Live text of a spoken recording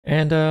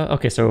And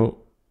okay, so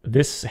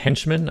this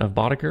henchman of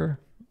Boddicker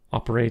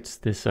operates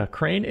this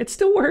crane. It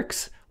still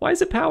works. Why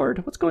is it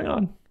powered? What's going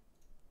on?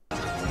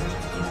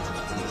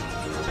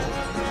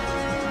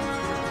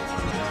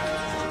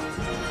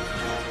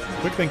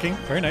 Quick thinking.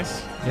 Very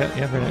nice.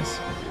 Yeah, very nice.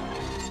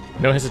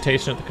 No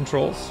hesitation at the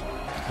controls.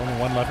 Only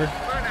one lever.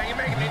 Come on now, you're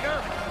making me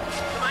nervous.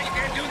 Come on, you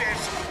can't do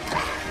this.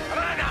 Come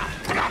on now.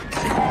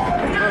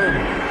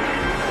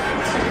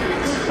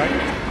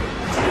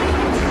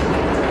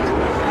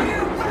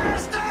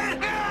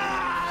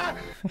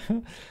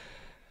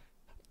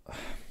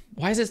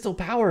 Why is it still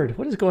powered?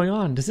 What is going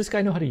on? Does this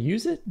guy know how to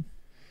use it?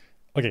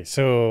 Okay,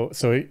 so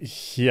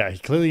yeah, he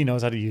clearly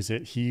knows how to use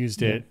it. He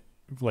used it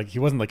like he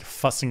wasn't like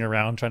fussing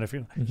around trying to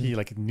feel. He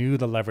like knew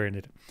the lever in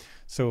it.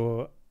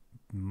 So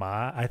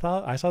I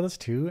saw this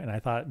too, and I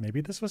thought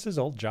maybe this was his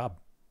old job.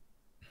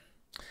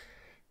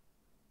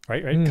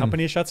 Right.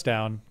 Company shuts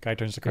down. Guy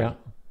turns to crane. Yeah,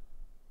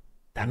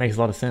 that makes a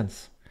lot of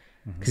sense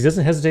because he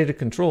doesn't hesitate at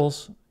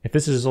controls. If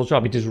this is his old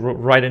job, he just wrote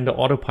right into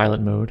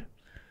autopilot mode.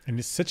 And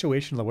his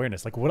situational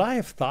awareness, like what I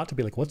have thought to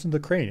be like, what's in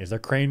the crane? Is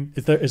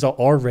there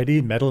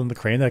already metal in the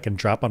crane that can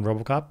drop on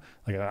Robocop?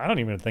 Like I don't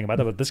even think about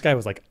that, but this guy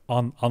was like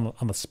on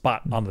the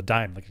spot, on the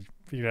dime. Like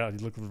figured out, he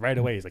looked right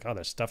away. He's like, oh,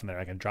 there's stuff in there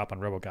I can drop on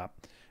Robocop.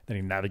 Then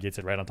he navigates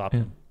it right on top of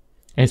him.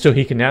 And so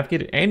he can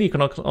navigate it, and he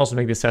can also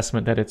make the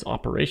assessment that it's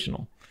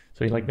operational.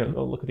 So he like,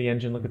 oh, look at the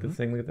engine, look at the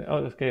thing, look at the,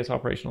 oh, okay, it's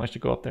operational. I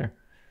should go up there.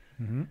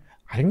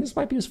 I think this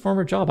might be his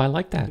former job. I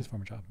like that. His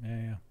former job,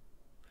 yeah.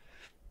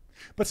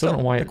 But So I still,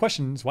 don't know why the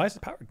question is, why is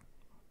it powered?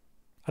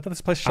 I thought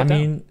this place I shut down.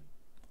 mean,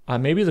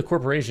 maybe the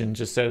corporation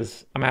just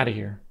says, I'm out of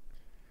here.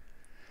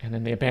 And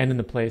then they abandon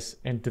the place.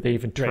 And do they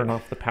even turn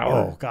off the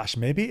power? Oh, gosh.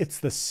 Maybe it's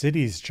the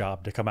city's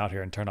job to come out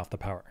here and turn off the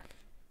power.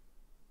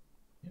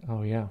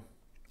 Oh, yeah.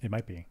 It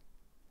might be.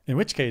 In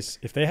which case,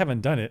 if they haven't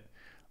done it,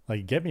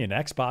 like get me an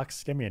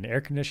Xbox, get me an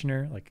air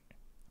conditioner. Like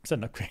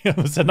I'm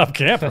setting up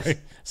camp, right?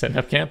 Setting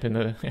up camp in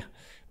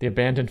the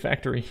abandoned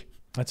factory.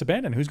 That's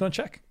abandoned. Who's going to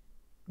check?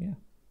 Yeah.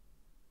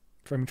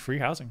 For free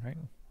housing, right?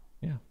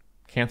 Yeah.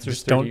 Cancer's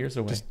Just 30 years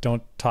away. Just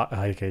don't talk.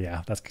 Okay,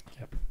 yeah, that's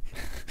yep.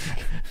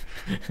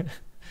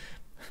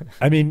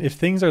 I mean, if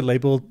things are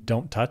labeled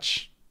 "don't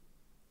touch,"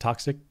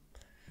 toxic,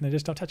 they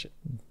just don't touch it.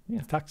 Yeah,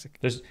 it's toxic.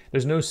 There's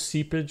no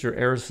seepage or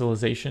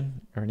aerosolization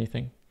or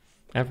anything,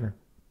 ever.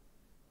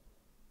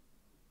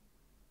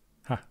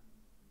 Huh.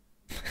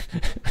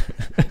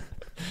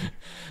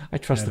 I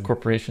trust the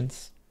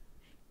corporations.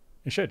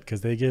 You should,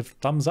 because they give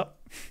thumbs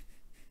up.